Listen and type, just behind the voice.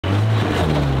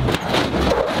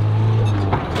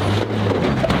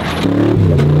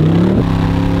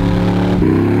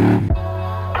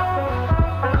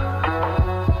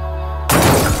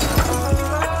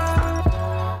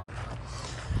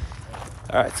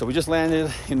All right, so we just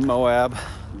landed in Moab.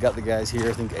 We got the guys here.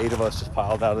 I think 8 of us just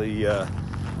piled out of the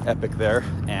Epic there,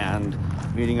 and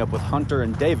meeting up with Hunter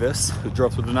and Davis, who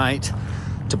drove through the night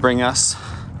to bring us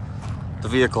the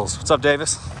vehicles. What's up,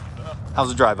 Davis? How's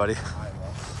the drive, buddy?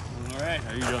 All right,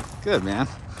 how you doing? Good, man.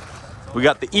 We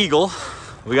got the Eagle,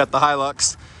 we got the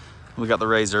Hilux, we got the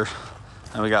Razor,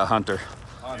 and we got Hunter.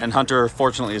 And Hunter,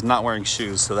 fortunately, is not wearing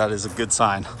shoes, so that is a good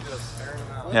sign.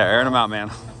 Yeah, airing them out,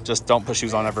 man. Just don't put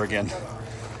shoes on ever again.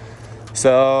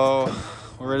 So,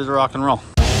 we're ready to rock and roll.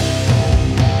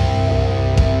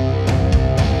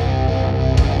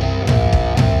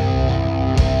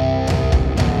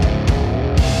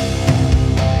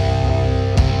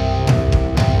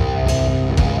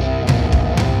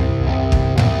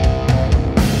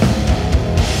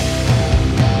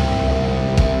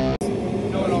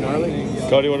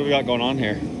 Cody, what do we got going on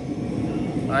here?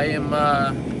 I am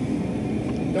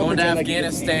going to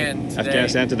Afghanistan today.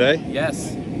 Afghanistan today?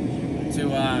 Yes. To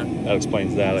that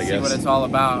explains that, I guess. See what it's all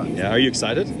about. Yeah, are you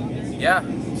excited? Yeah.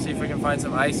 See if we can find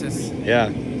some ISIS. Yeah,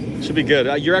 should be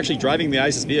good. You're actually driving the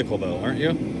ISIS vehicle, though, aren't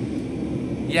you?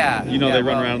 Yeah. You know, yeah, they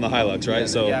run around in the Hilux, right? Yeah,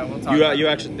 so yeah, we'll talk you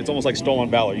actually, it's almost like stolen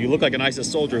valor. You look like an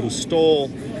ISIS soldier who stole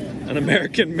an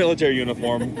American military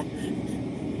uniform,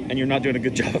 and you're not doing a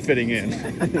good job of fitting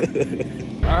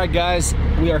in. All right, guys,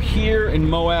 we are here in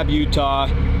Moab, Utah,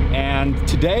 and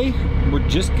today we're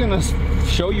just gonna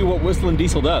show you what Whistling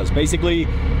Diesel does. Basically,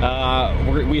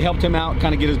 we helped him out,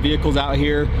 kind of get his vehicles out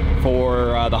here for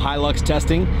the Hilux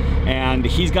testing, and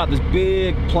he's got this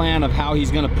big plan of how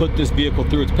he's gonna put this vehicle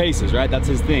through its paces, right? That's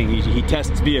his thing. He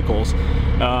tests vehicles.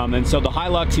 And so the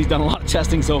Hilux, he's done a lot of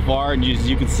testing so far, and as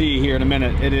you can see here in a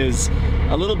minute, it is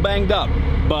a little banged up,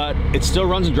 but it still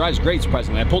runs and drives great,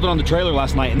 surprisingly. I pulled it on the trailer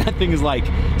last night, and that thing is like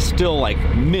still like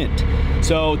mint.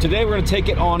 So today we're gonna take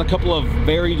it on a couple of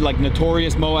very like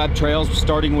notorious Moab trails,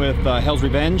 starting with Hell's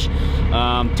Revenge,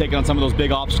 take it on some of those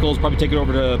big obstacles, probably take it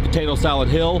over to Potato Salad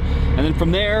Hill, and then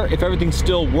from there, if everything's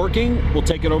still working, we'll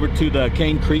take it over to the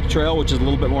Cane Creek Trail, which is a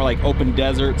little bit more like open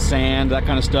desert, sand, that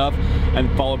kind of stuff,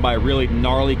 and followed by a really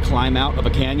gnarly climb out of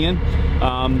a canyon.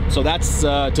 So that's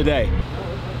today.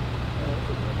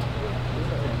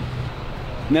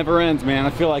 Never ends, man. I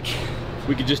feel like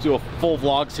we could just do a full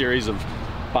vlog series of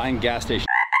buying gas station.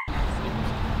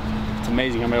 It's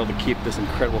amazing I'm able to keep this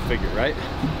incredible figure, right?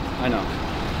 I know.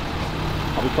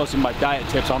 I'll be posting my diet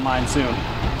tips online soon,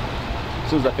 as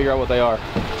soon as I figure out what they are.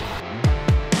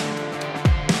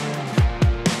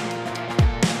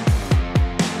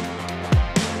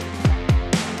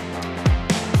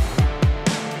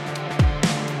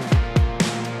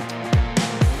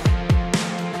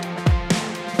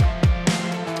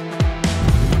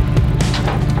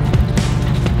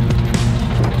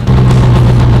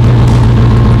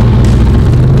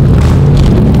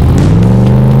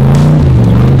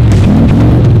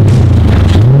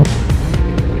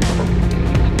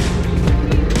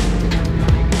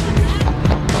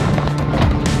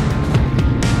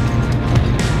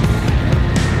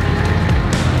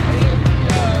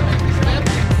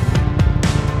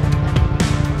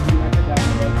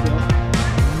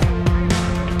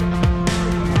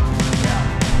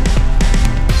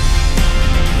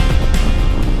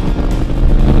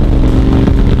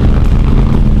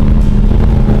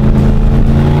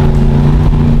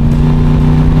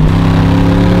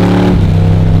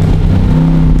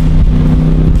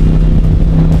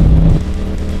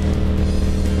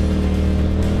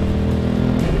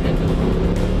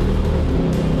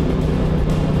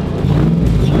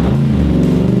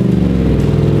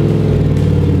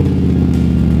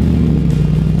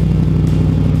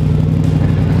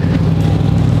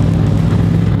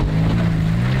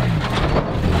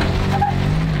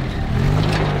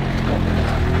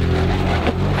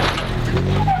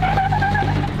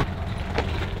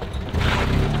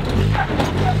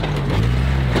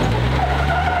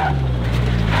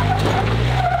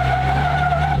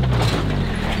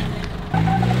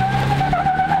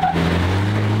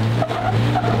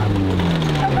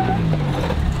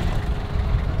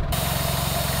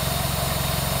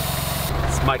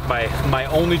 My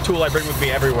only tool I bring with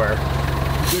me everywhere.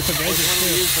 Good for guys to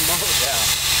use the most. Yeah.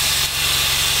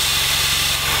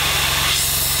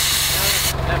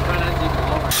 That front end's even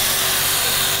lower.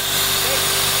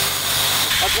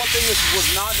 That's one thing this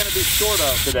was not going to be short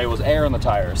of today, was air in the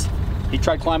tires. He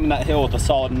tried climbing that hill with a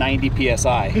solid 90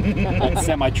 PSI on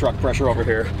semi-truck pressure over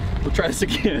here. We'll try this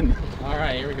again. All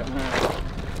right, here we go.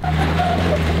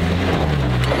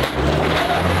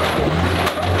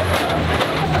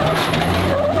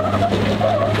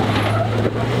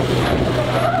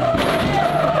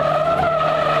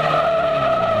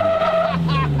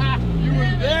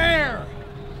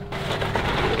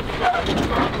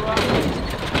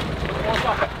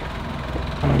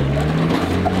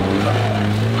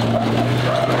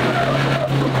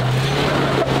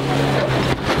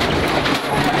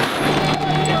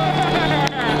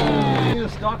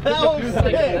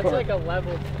 That's like a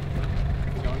level.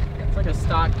 It's like a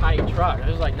stock height truck.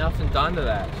 There's like nothing done to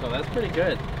that, so that's pretty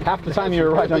good. Half the time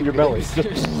you're right on your belly.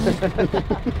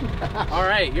 All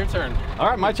right, your turn. All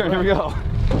right, my turn. Here we go.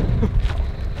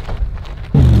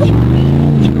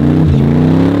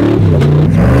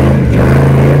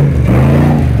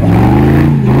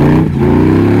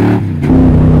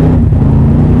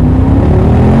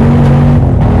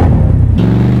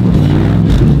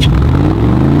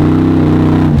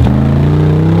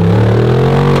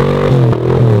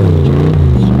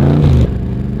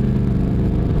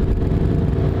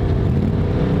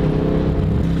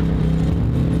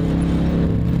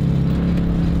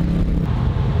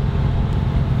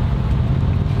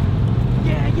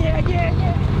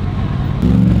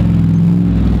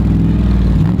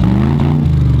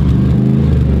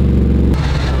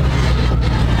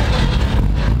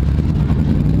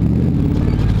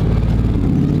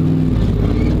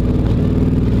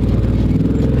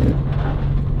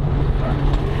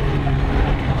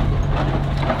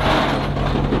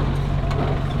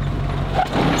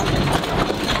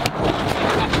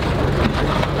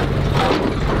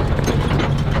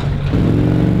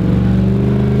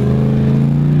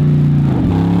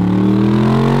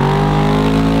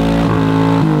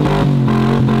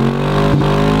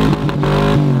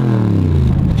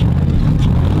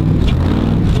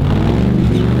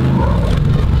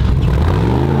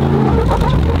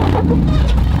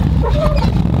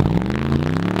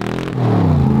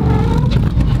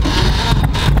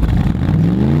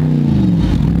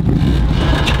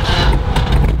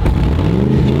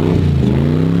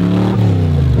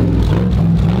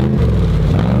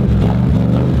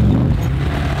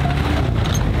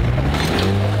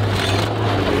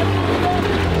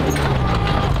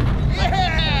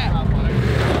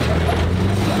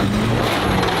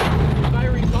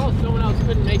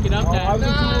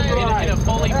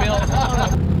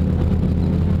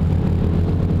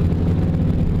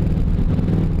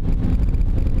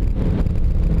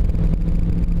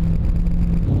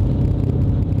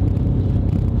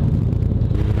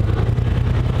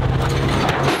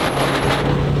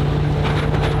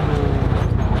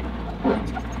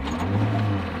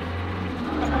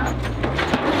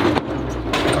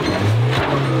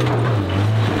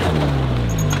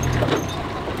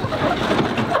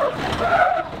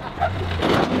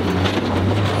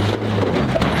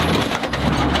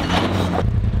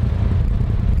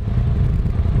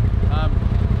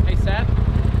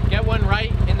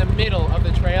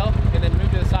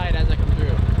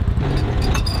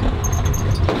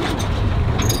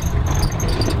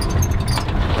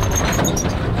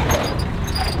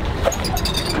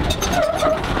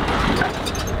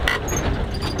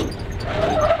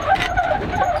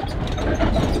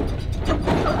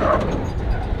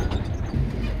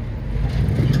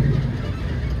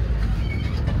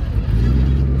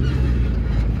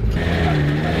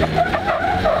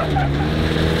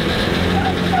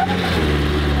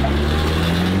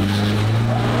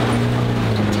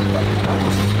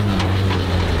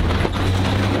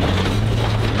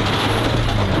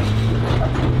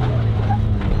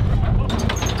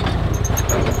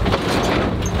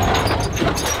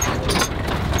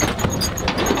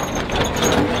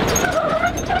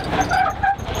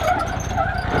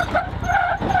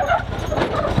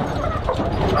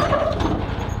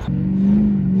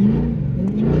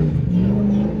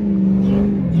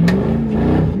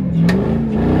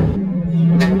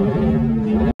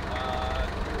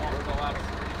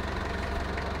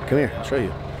 Come here, I'll show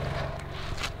you.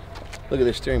 Look at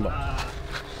this steering ball.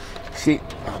 See,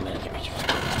 oh man, I can't reach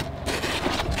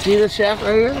it. See this shaft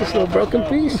right here? This little broken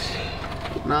piece?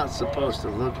 Not supposed to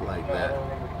look like that.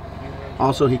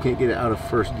 Also, he can't get it out of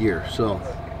first gear. So,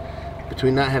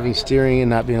 between not having steering and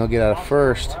not being able to get out of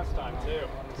first,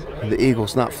 the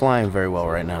Eagle's not flying very well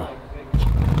right now.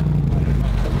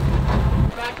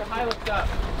 Back to Hilux up.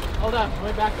 Hold up,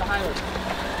 way back to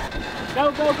Hilux.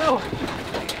 Go, go, go!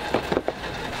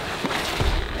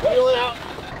 Wheel it out.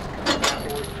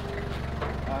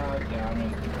 Yeah, I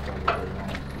mean,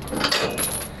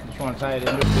 just want to tie it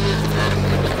into.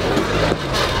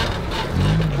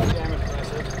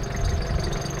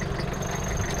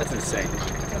 That's insane.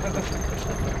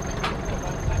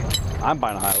 I'm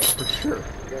buying a Hilux for sure.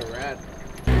 You're rad.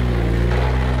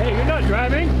 Hey, you're not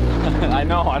driving? I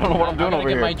know. I don't know what I'm doing over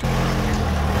here.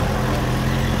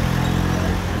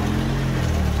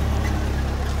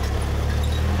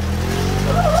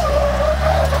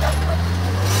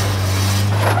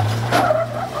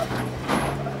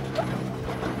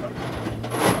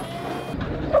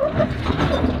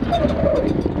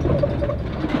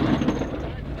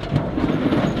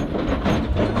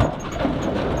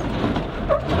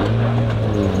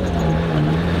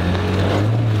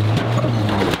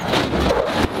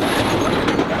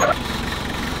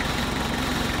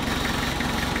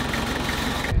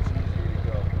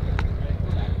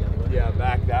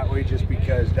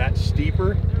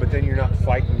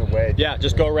 liking the wedge. Yeah,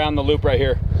 just go around the loop right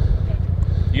here.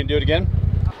 You can do it again?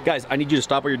 Guys, I need you to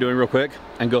stop what you're doing real quick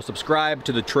and go subscribe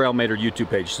to the Trailmater YouTube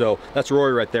page. So that's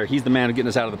Rory right there. He's the man getting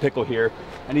us out of the pickle here.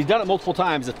 And he's done it multiple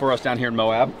times for us down here in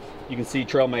Moab. You can see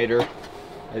Trailmater,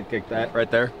 like that right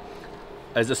there.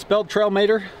 Is it spelled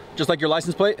Trailmater, just like your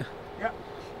license plate? Yeah.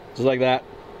 Just like that.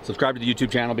 Subscribe to the YouTube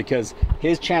channel because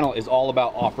his channel is all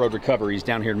about off-road recoveries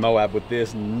down here in Moab with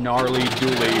this gnarly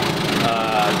dually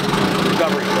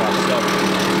recovery truck.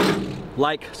 So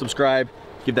like, subscribe,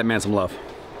 give that man some love.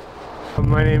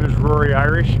 My name is Rory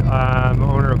Irish. I'm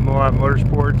owner of Moab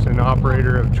Motorsports and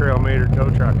operator of Trailmater tow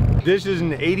truck. This is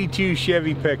an 82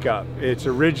 Chevy pickup. It's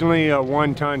originally a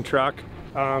 1-ton truck.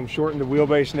 Shortened the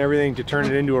wheelbase and everything to turn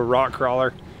it into a rock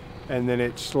crawler, and then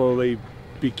it slowly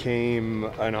became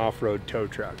an off-road tow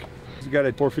truck. It's got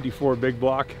a 454 big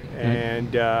block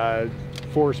and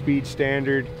 4-speed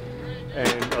standard,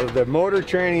 and the motor,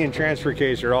 tranny, and transfer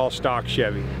case are all stock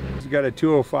Chevy. It's got a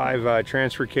 205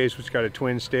 transfer case, which got a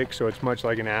twin stick, so it's much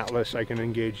like an Atlas. I can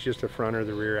engage just the front or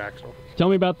the rear axle. Tell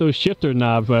me about those shifter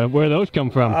knobs. Where those come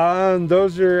from?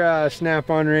 Those are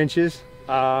snap-on wrenches,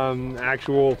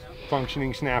 actual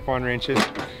functioning snap-on wrenches.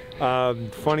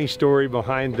 Funny story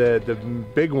behind the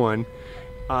big one.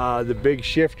 The big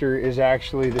shifter is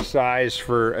actually the size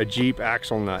for a Jeep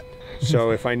axle nut.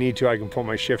 So if I need to, I can pull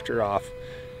my shifter off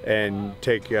and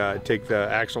take the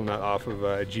axle nut off of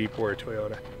a Jeep or a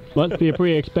Toyota. Must be a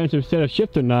pretty expensive set of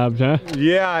shifter knobs, huh?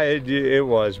 Yeah, it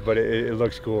was, but it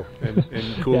looks cool, and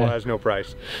cool Yeah. has no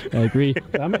price. I agree.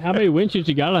 How many winches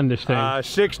you got on this thing?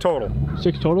 6 total.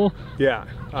 6 total? Yeah,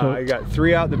 So- I got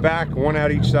 3 out the back, 1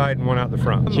 out each side, and 1 out the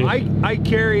front. Jeez. I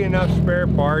carry enough spare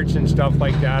parts and stuff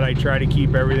like that. I try to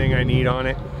keep everything I need on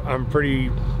it. I'm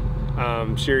pretty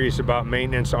serious about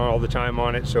maintenance all the time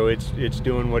on it, so it's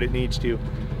doing what it needs to.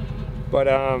 But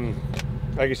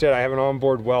like I said, I have an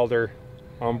onboard welder,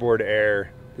 onboard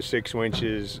air, the 6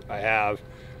 winches I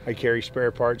carry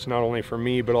spare parts not only for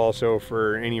me but also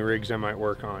for any rigs I might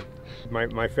work on.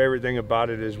 My favorite thing about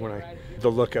it is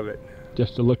the look of it.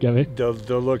 Just the look of it?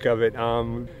 The look of it.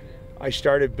 I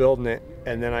started building it,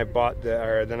 and then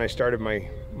then I started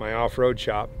my off-road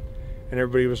shop, and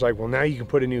everybody was like, well, now you can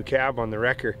put a new cab on the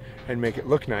wrecker and make it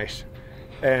look nice.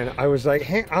 And I was like,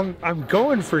 hey, I'm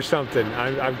going for something.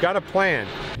 I've got a plan.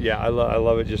 Yeah, I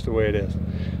love it just the way it is.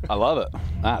 I love it.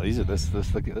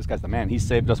 This guy's the man. He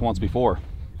saved us once before.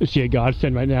 Is she a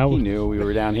godsend right now? He knew we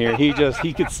were down here. He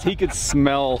could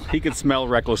smell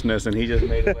recklessness, and he just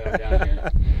made his way on down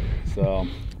here. So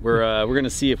we're gonna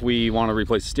see if we want to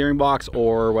replace the steering box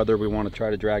or whether we want to try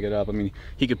to drag it up. I mean,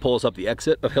 he could pull us up the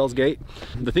exit of Hell's Gate.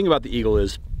 The thing about the Eagle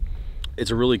is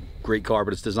it's a really great car,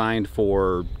 but it's designed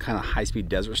for kind of high-speed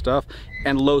desert stuff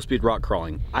and low-speed rock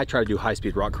crawling. I try to do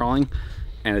high-speed rock crawling,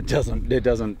 and it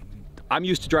doesn't. I'm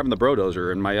used to driving the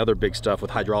Brodozer and my other big stuff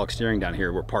with hydraulic steering down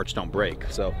here where parts don't break.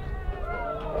 So.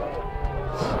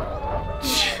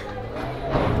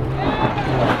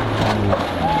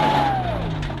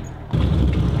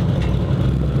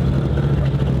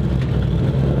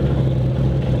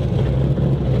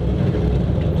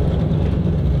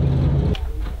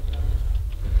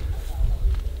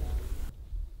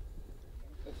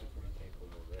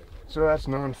 So that's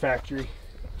non-factory.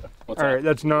 What's All that? right,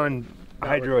 that's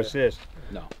non-hydro assist.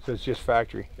 No. So it's just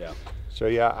factory. Yeah. So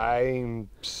yeah, I'm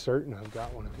certain I've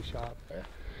got one at the shop.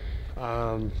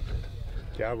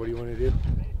 Yeah, what do you want to do?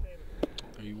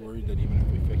 Are you worried that even if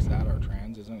we fix that, our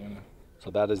trans isn't gonna?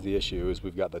 So that is the issue, is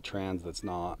we've got the trans that's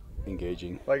not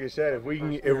engaging. Like I said, if we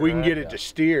can get it to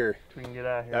steer,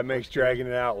 that makes dragging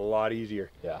it out a lot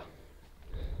easier. Yeah.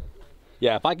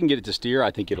 Yeah, if I can get it to steer,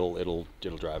 I think it'll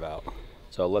drive out.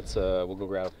 So let's we'll go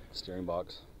grab the steering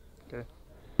box. Okay.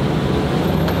 It's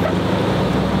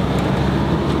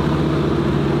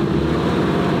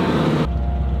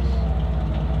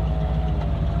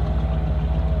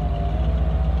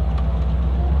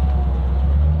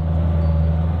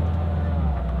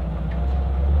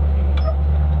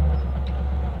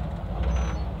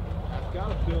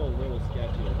gotta feel a little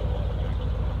sketchy to go up there,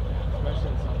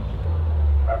 especially in some.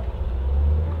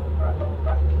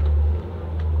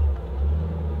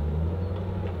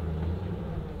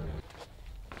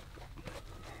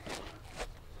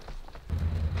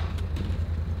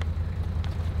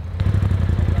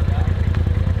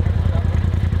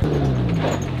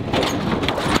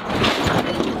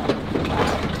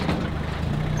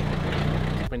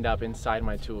 Opened up inside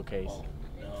my tool case.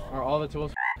 Are all the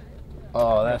tools?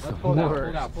 Oh, that's the Pull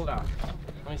worst. out.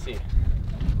 Let me see.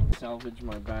 Salvage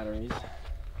my batteries.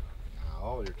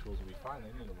 All your tools will be fine. They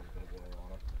need a little bit of oil on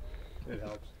them. It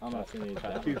helps. I'm not gonna need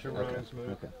that. Keeps them running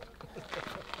smooth.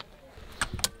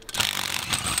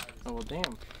 Oh, well,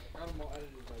 damn.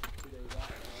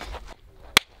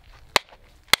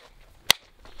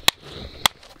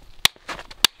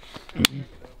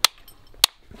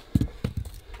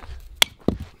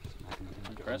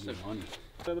 Impressive.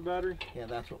 The battery? Yeah,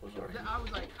 that's what was working.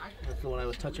 That's the one I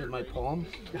was touching with my palm.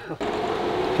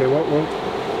 Okay, what?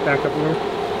 Back up a little.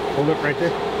 Hold it right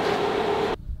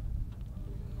there.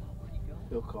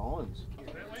 Phil Collins.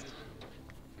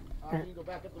 You can go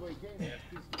back up the way you came.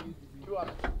 Two up.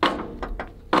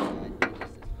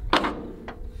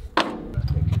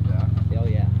 Hell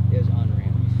yeah, it was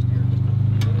unreal.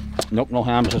 Nope, no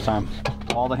hams this time.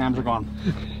 All the hams are gone.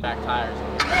 Back tires.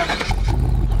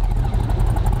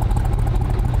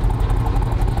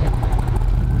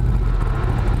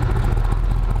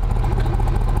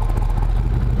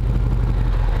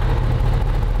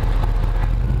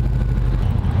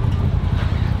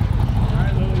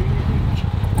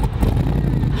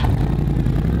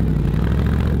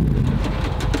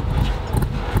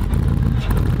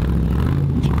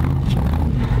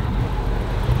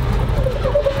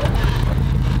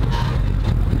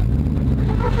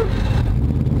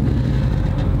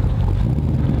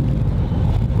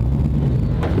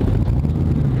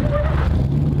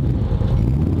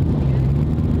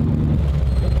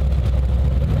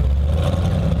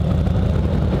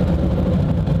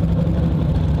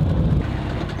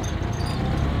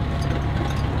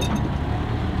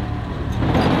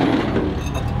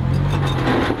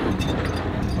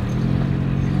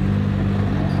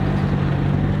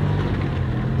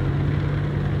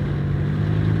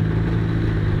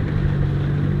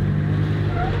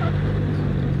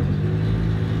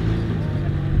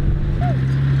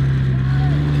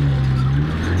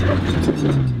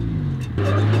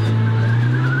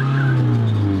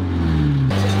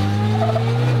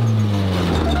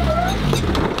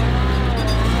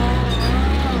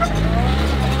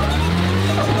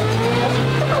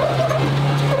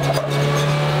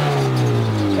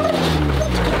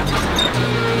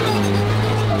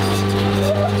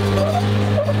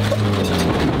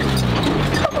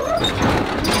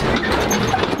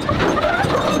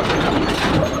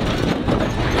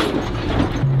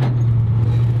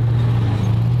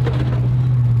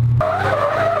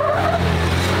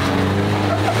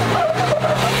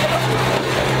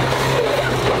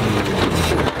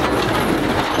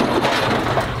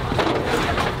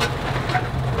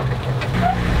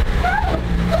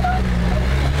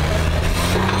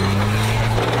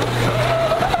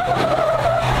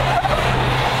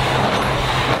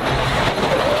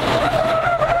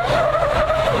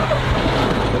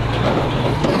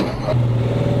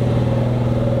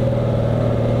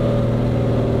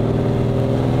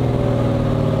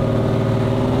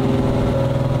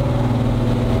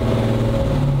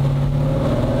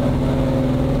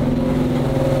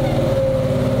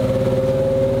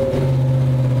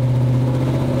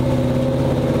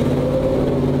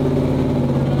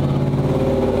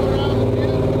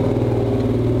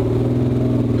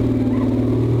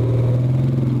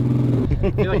 I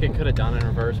feel like it could have done in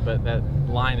reverse, but that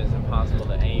line is impossible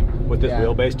to aim. With this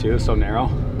wheelbase too, so narrow.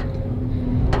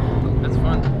 That's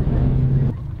fun.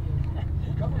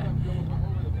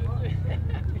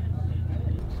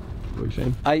 What are you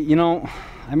saying?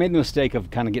 I made the mistake of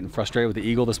kind of getting frustrated with the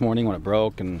Eagle this morning when it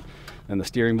broke, and then the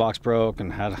steering box broke,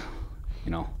 and had,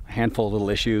 a handful of little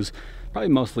issues. Probably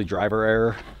mostly driver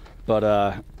error, but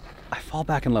I fall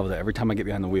back in love with it every time I get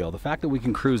behind the wheel. The fact that we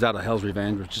can cruise out of Hell's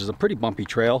Revenge, which is a pretty bumpy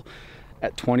trail,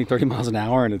 at 20, 30 miles an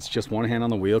hour, and it's just one hand on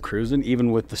the wheel cruising,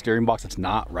 even with the steering box that's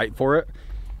not right for it,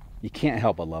 you can't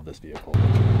help but love this vehicle.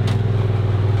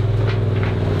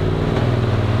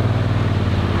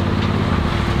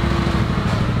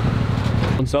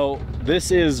 So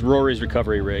this is Rory's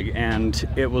recovery rig, and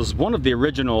it was one of the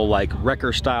original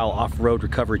wrecker style off-road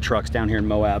recovery trucks down here in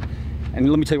Moab. And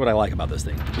let me tell you what I like about this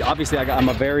thing. Obviously, you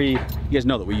guys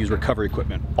know that we use recovery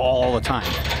equipment all the time.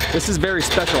 This is very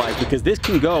specialized because this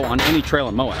can go on any trail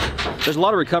in Moab. There's a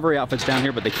lot of recovery outfits down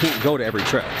here, but they can't go to every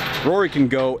trail. Rory can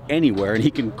go anywhere, and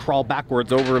he can crawl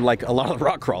backwards over like a lot of the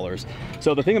rock crawlers.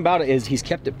 So the thing about it is he's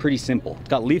kept it pretty simple. It's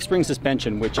got leaf spring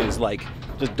suspension, which is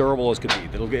just durable as could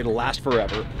be. It'll last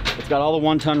forever. It's got all the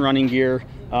 1-ton running gear.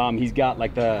 He's got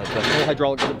the full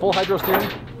hydraulic, full hydro steering?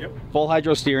 Yep. Full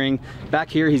hydro steering. Back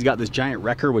here, he's got this giant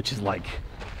wrecker, which is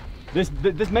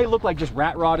this may look like just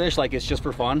rat rod-ish, like it's just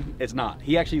for fun. It's not.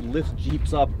 He actually lifts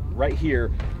Jeeps up right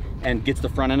here and gets the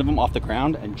front end of them off the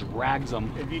ground and drags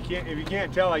them. If you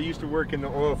can't tell, I used to work in the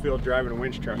oil field driving a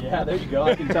winch truck. Yeah, there you go.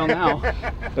 I can tell now.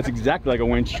 That's exactly like a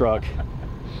winch truck.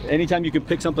 Anytime you can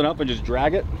pick something up and just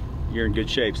drag it, you're in good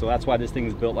shape. So that's why this thing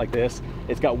is built like this.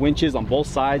 It's got winches on both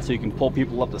sides, so you can pull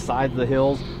people up the sides of the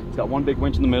hills. It's got one big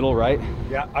winch in the middle, right?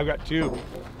 Yeah, I've got two.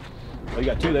 Oh, you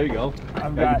got two. There you go.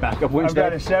 I've Got your got backup winch I've got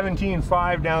there? a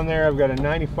 17.5 down there. I've got a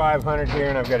 9,500 here,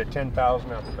 and I've got a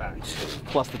 10,000 out the back.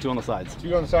 Plus the two on the sides.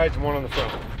 Two on the sides and one on the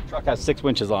front. The truck has 6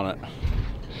 winches on it.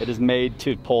 It is made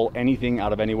to pull anything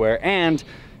out of anywhere, and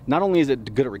not only is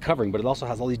it good at recovering, but it also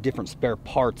has all these different spare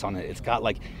parts on it. It's got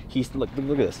like, look at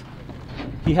this.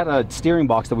 He had a steering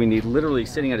box that we need literally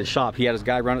sitting at his shop. He had his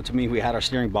guy run it to me. We had our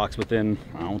steering box within,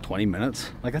 I don't know, 20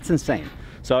 minutes. Like, that's insane.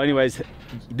 So anyways,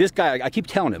 this guy, I keep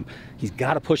telling him, he's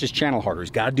got to push his channel harder.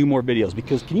 He's got to do more videos,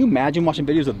 because can you imagine watching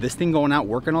videos of this thing going out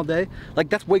working all day? Like,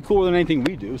 that's way cooler than anything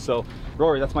we do. So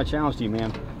Rory, that's my challenge to you,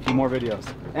 man. Do more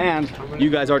videos. And you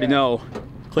guys already know,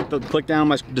 click down in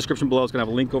my description below. It's gonna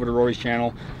have a link over to Rory's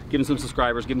channel. Give him some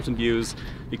subscribers, give him some views,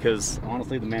 because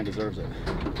honestly, the man deserves it.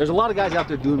 There's a lot of guys out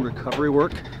there doing recovery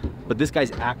work, but this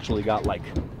guy's actually got like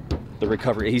the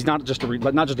recovery. He's not just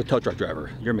a tow truck driver.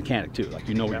 You're a mechanic too. Like,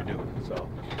 you know what you're doing. So,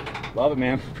 love it,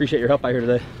 man. Appreciate your help out here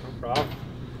today. No problem.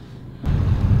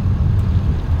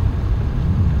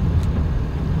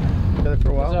 For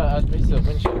a while. A piece of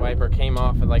windshield wiper came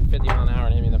off at like 50 miles an hour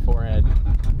and hit me in the forehead.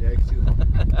 Yeah, I can see that.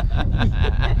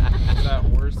 Is that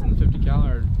worse than the 50 cal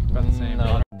or about the same?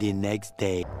 No. The next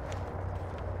day.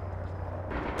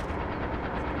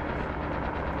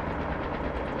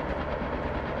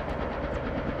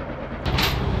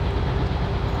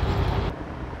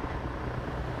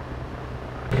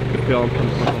 Film from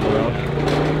the road.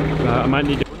 I might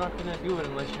need to. We're not gonna do it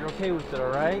unless you're okay with it,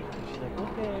 alright? She's like,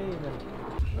 okay. And then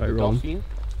Alright, rolling.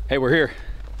 Hey, we're here.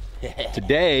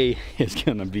 Today is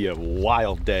gonna be a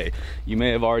wild day. You may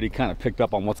have already kind of picked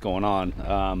up on what's going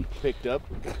on. Picked up.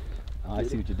 I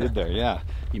see what you did there. Yeah,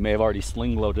 you may have already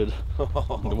sling loaded.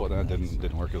 Well, that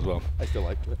didn't work as well. I still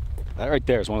like it. That right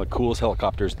there is one of the coolest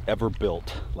helicopters ever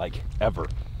built, like ever.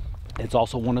 It's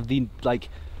also one of the like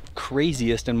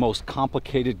craziest and most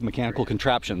complicated mechanical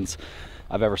contraptions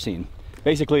I've ever seen.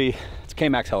 Basically, it's a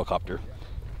K-Max helicopter.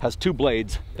 Has two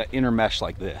blades that intermesh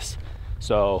like this.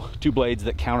 So two blades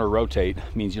that counter rotate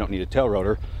means you don't need a tail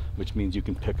rotor, which means you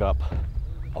can pick up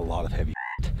a lot of heavy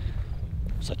shit,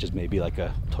 such as maybe like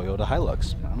a Toyota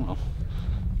Hilux. I don't know.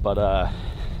 But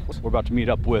we're about to meet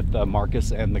up with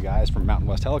Marcus and the guys from Mountain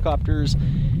West Helicopters,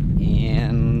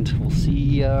 and we'll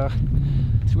see where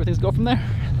things go from there.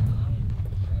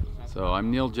 So I'm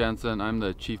Neil Jensen. I'm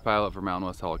the chief pilot for Mountain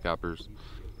West Helicopters.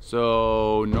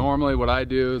 So normally what I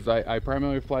do is I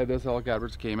primarily fly this helicopter.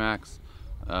 It's K-Max.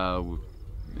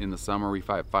 In the summer we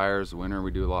fight fires. Winter we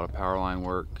do a lot of power line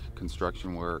work,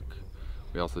 construction work.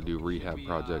 We also do rehab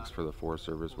projects for the Forest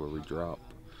Service where we drop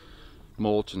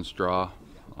mulch and straw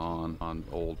on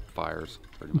old fires,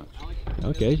 pretty much.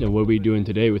 Okay, so what are we doing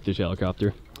today with this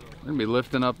helicopter? We're gonna be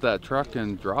lifting up that truck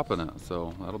and dropping it,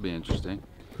 so that'll be interesting.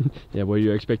 Yeah, what are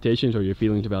your expectations or your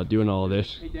feelings about doing all of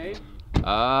this?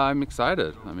 I'm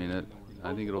excited. I mean,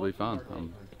 I think it'll be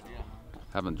fun.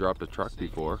 Haven't dropped a truck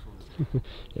before.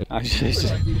 25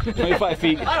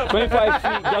 feet. 25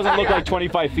 feet doesn't look like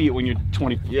 25 feet when you're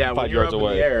 25 yards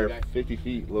away. In the air, 50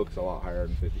 feet looks a lot higher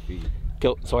than 50 feet.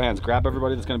 So hands, grab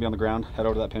everybody that's going to be on the ground. Head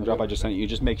over to that pin drop I just sent you.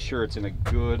 Just make sure it's in a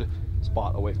good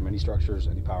spot away from any structures,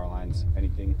 any power lines,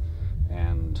 anything,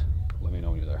 and let me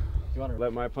know when you're there. You want to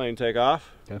let my plane take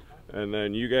off? Okay. And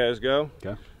then you guys go.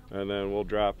 Okay. And then we'll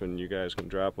drop, and you guys can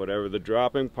drop whatever the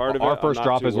dropping part of it. Our first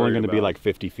drop is only going to be like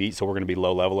 50 feet, so we're going to be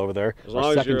low level over there.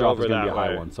 Our second drop is going to be a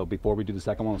high one. So before we do the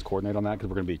second one, let's coordinate on that because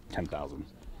we're going to be 10,000.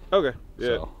 Okay.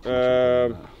 Yeah.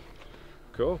 So,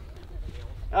 cool.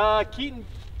 Keaton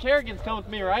Kerrigan's coming with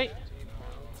me, right?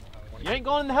 You ain't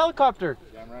going in the helicopter.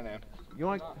 Yeah, I'm right now. You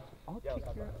want?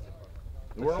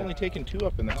 We're only taking 2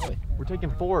 up in the heli. We're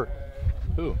taking 4.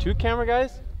 Who? 2 camera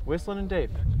guys, Whistling and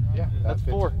Dave. Yeah, That's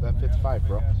 4. That fits 5,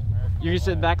 bro. You're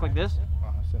sitting back like this?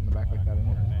 Sit in the back like that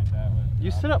anyway.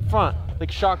 You sit up front, like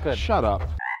shotgun. Shut up.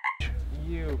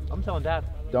 I'm telling Dad.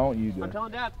 Don't you do I'm it.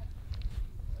 telling Dad.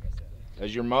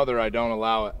 As your mother, I don't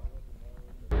allow it.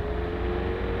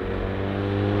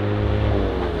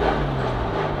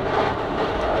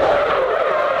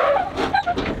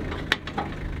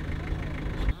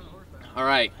 All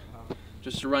right,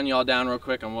 just to run y'all down real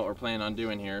quick on what we're planning on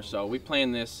doing here. So we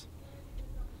planned this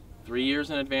 3 years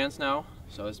in advance now,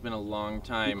 so it's been a long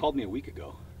time. You called me a week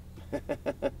ago.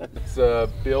 It's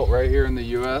built right here in the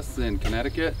U.S. in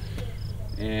Connecticut,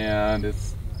 and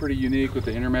it's pretty unique with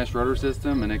the intermesh rotor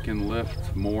system, and it can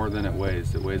lift more than it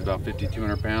weighs. It weighs about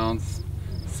 5,200 pounds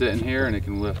sitting here, and it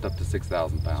can lift up to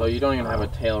 6,000 pounds. So you don't even have a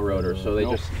tail rotor, so they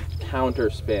just counter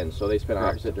spin, so they spin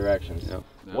opposite directions. Yep.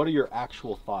 What are your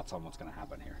actual thoughts on what's going to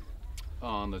happen here?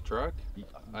 On the truck?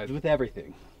 With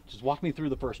everything. Just walk me through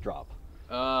the first drop.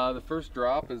 The first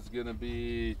drop is gonna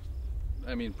be,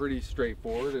 I mean, pretty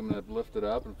straightforward. I'm gonna lift it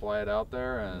up and fly it out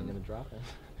there, and I'm gonna drop it.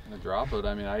 I'm gonna drop it.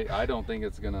 I mean, I don't think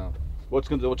it's gonna. What's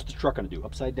the truck gonna do?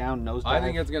 Upside down, nose dive? I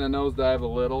think it's gonna nosedive a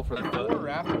little for the Before or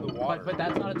after the water? But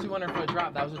that's not a 200-foot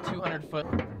drop. That was a 200-foot.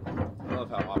 I love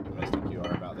how optimistic you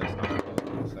are about this. Not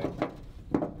really this thing.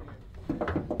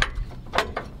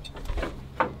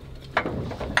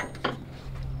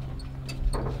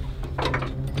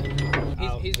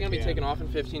 He's gonna be taking off in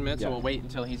 15 minutes, so we'll wait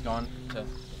until he's gone.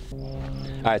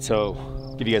 All right,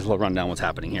 so give you guys a little rundown what's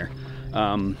happening here.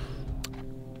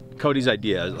 Cody's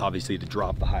idea is obviously to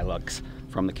drop the Hilux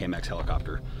from the KMAX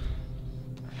helicopter.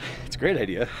 It's a great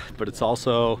idea, but it's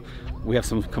also, we have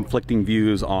some conflicting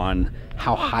views on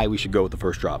how high we should go with the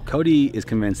first drop. Cody is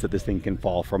convinced that this thing can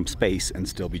fall from space and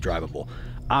still be drivable.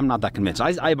 I'm not that convinced.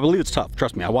 I believe it's tough,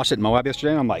 trust me. I watched it in Moab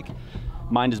yesterday and I'm like,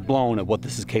 mind is blown at what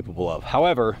this is capable of.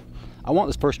 However, I want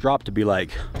this first drop to be like,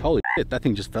 holy shit, that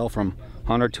thing just fell from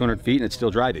 100, 200 feet and it's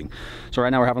still driving. So right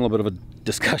now we're having a little bit of a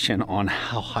discussion on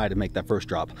how high to make that first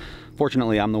drop.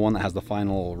 Fortunately, I'm the one that has the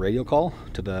final radio call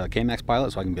to the KMAX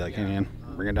pilot, so I can be like, hey man,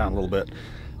 bring it down a little bit.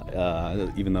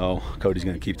 Even though Cody's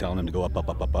gonna keep telling him to go up, up,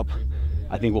 up, up, up.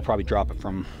 I think we'll probably drop it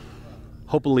from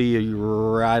hopefully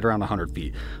right around 100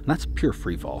 feet. And that's pure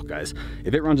free fall, guys.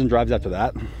 If it runs and drives after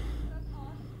that,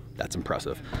 that's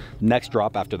impressive. Next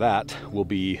drop after that will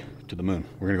be to the moon.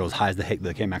 We're gonna go as high as the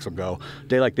KMAX will go.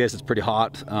 Day like this, it's pretty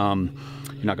hot.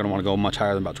 You're not gonna wanna go much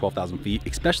higher than about 12,000 feet,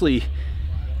 especially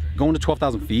going to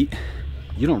 12,000 feet.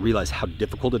 You don't realize how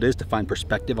difficult it is to find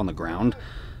perspective on the ground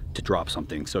to drop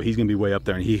something. So he's gonna be way up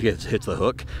there and he hits the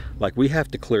hook. Like, we have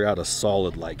to clear out a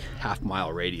solid like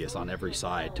half-mile radius on every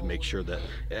side to make sure that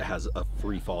it has a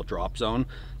free fall drop zone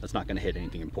that's not gonna hit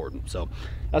anything important. So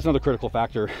that's another critical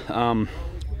factor.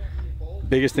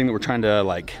 Biggest thing that we're trying to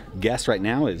like guess right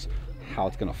now is how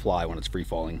it's gonna fly when it's free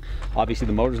falling. Obviously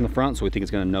the motor's in the front, so we think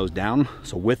it's gonna nose down.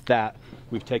 So with that,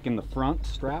 we've taken the front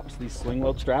straps, these sling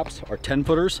load straps are 10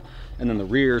 footers, and then the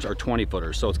rears are 20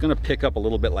 footers. So it's gonna pick up a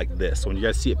little bit like this. So when you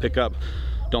guys see it pick up,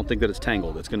 don't think that it's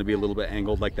tangled. It's gonna be a little bit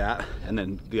angled like that. And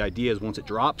then the idea is once it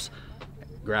drops,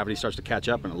 gravity starts to catch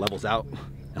up and it levels out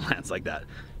and lands like that.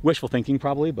 Wishful thinking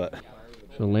probably, but.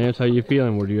 So Lance, how you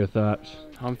feeling? What are your thoughts?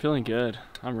 I'm feeling good.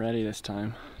 I'm ready this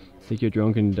time. Think your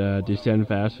drone can descend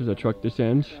faster as the truck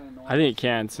descends? I think it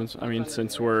can.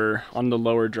 Since we're on the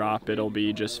lower drop, it'll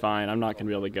be just fine. I'm not gonna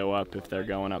be able to go up if they're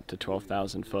going up to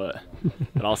 12,000 foot,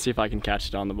 but I'll see if I can catch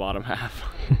it on the bottom half.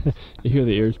 You hear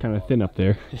the air's kind of thin up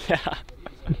there. Yeah.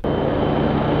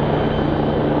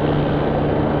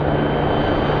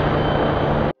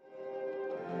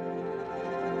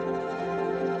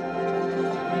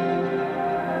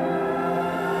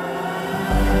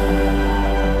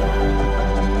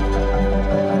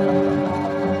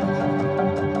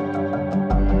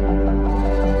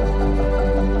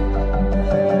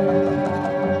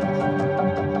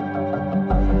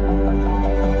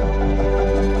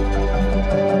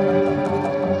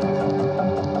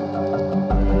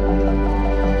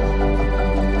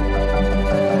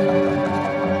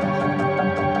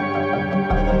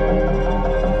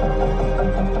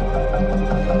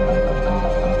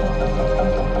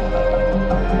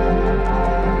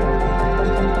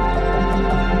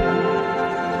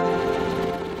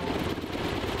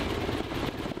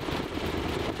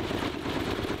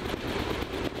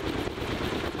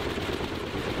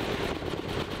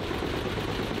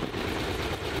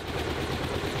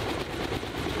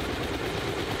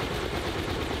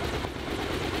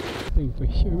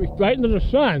 Right into the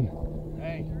sun.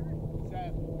 Hey,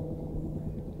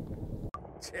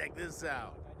 check this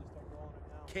out.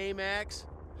 KMAX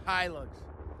Hilux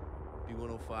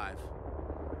B105.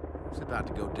 It's about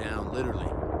to go down, literally.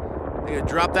 They're gonna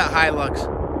drop that Hilux.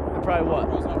 They're probably what?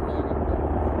 What's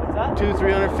that?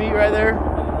 200-300 feet right there.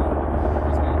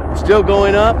 Still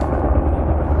going up.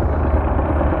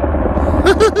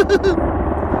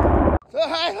 The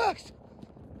Hilux.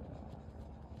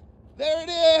 There it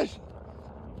is.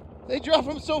 They drop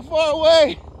them so far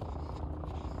away.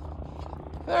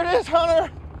 There it is,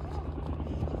 Hunter.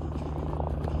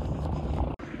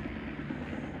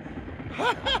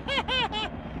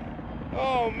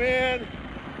 Oh, man.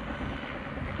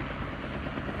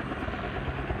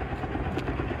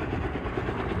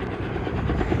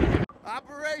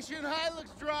 Operation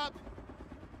Hilux drop.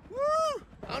 Woo!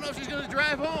 I don't know if she's gonna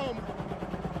drive home.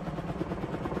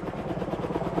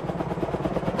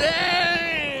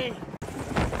 Dang!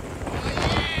 Oh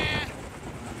yeah!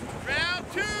 Round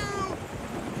two!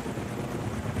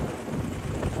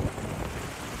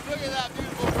 Look at that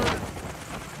beautiful bird.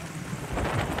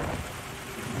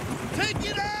 Take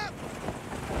it up!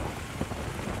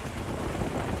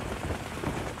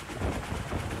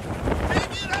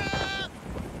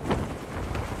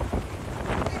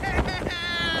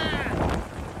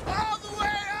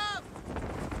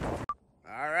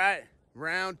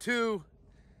 2.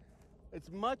 It's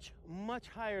much, much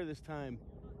higher this time.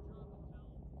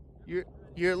 You're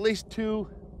at least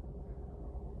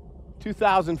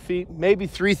 2,000 feet, maybe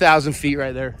 3,000 feet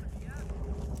right there.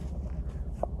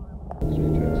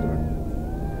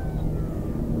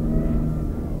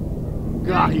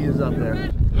 God, he is up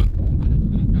there.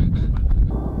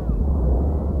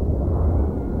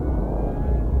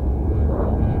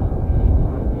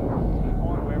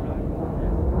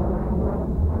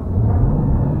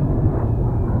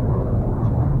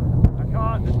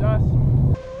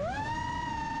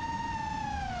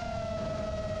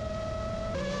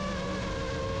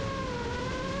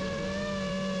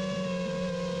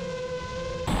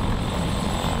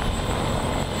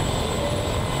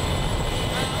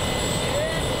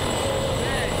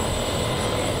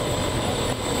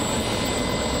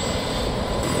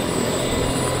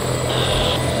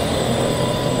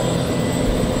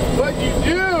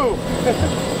 Dude,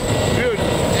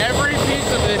 every piece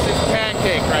of this is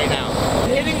pancake right now.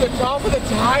 Hitting the top of the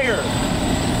tire.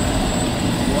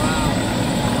 Wow.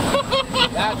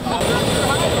 That's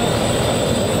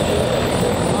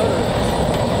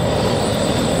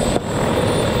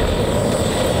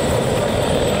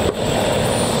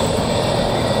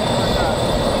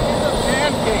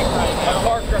pancake right now. A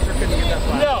car crusher couldn't get that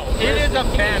flat. No, it is a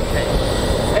pancake.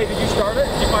 Hey, did you start it?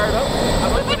 Did you fire it up?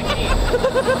 I went to the key.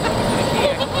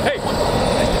 Hey!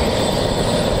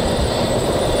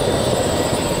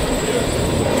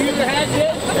 You either had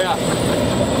it? Yeah.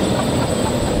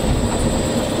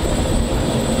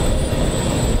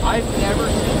 I've never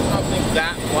seen something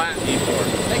that flat before.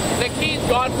 The key's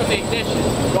gone from the ignition.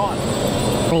 Gone.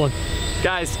 Rolling.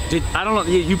 Guys, I don't know,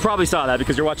 you probably saw that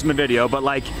because you're watching the video, but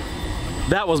like,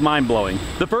 that was mind-blowing.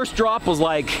 The first drop was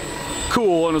like,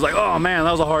 cool, and it was like, oh man,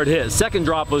 that was a hard hit. Second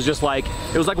drop was just like,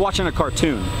 it was like watching a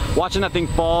cartoon. Watching that thing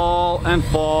fall and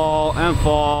fall and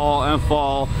fall and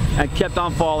fall and kept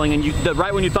on falling, and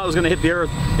right when you thought it was gonna hit the earth,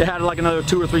 it had like another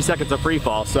 2 or 3 seconds of free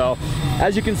fall. So,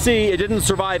 as you can see, it didn't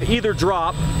survive either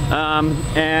drop,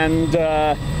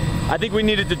 I think we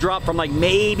needed to drop from like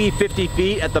maybe 50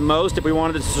 feet at the most if we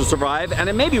wanted it to survive, and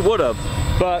it maybe would have.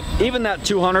 But even that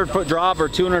 200-foot drop or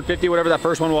 250, whatever that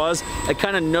first one was, it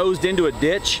kind of nosed into a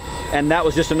ditch, and that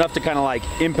was just enough to kind of like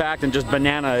impact and just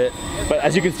banana it. But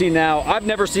as you can see now, I've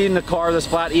never seen the car this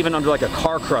flat, even under like a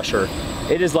car crusher.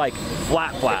 It is like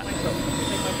flat.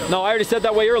 No, I already said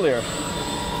that way earlier.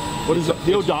 What is it?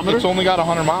 The odometer? It's only got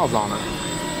 100 miles on it.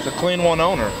 It's a clean one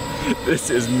owner. This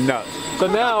is nuts. So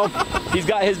now he's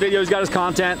got his video, he's got his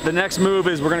content. The next move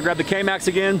is we're gonna grab the K-Max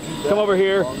again, come over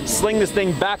here, sling this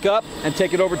thing back up, and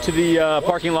take it over to the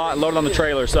parking lot and load it on the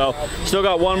trailer. So still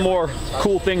got one more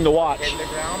cool thing to watch.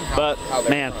 But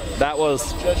man, that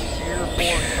was just sheer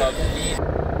force of speed.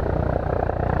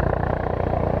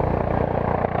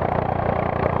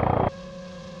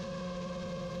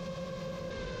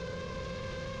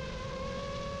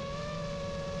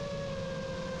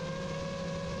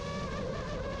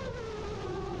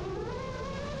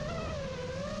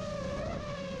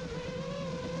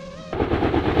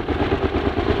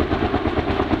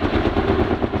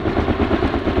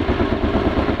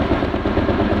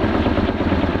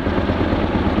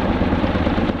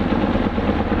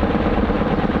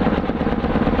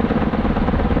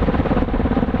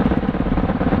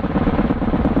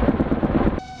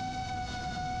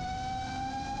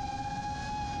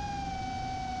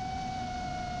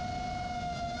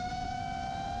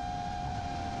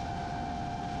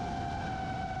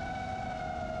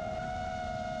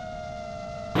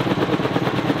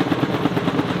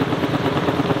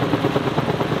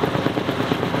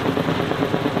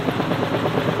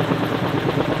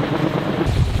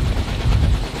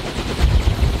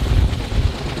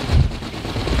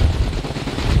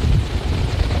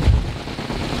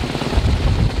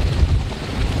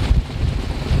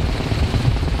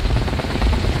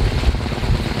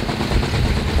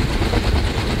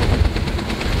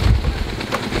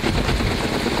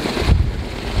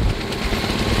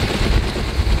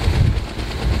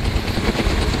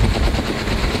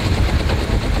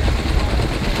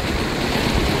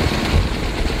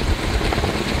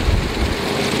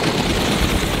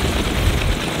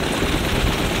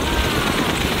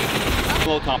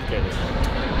 Complicated.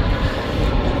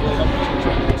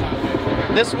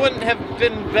 This wouldn't have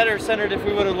been better centered if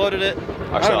we would have loaded it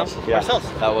Ourselves. Yeah. Ourselves.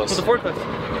 That was. With the forklift.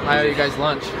 I owe you guys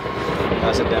lunch.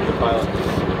 That's a damn good pilot.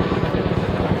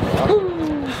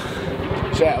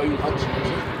 Chat, owe you lunch?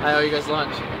 I owe you guys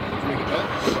lunch.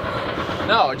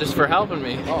 No, just for helping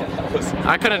me. Oh,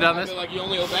 I couldn't have done I this. feel like you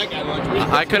only owe that guy lunch.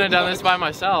 I couldn't have done this by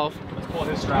myself. Let's pull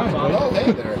his straps on. Oh,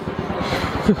 hey there.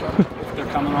 They're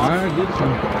coming off. Alright, good.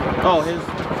 Oh, his.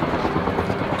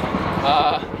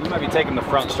 You might be taking the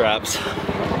front straps.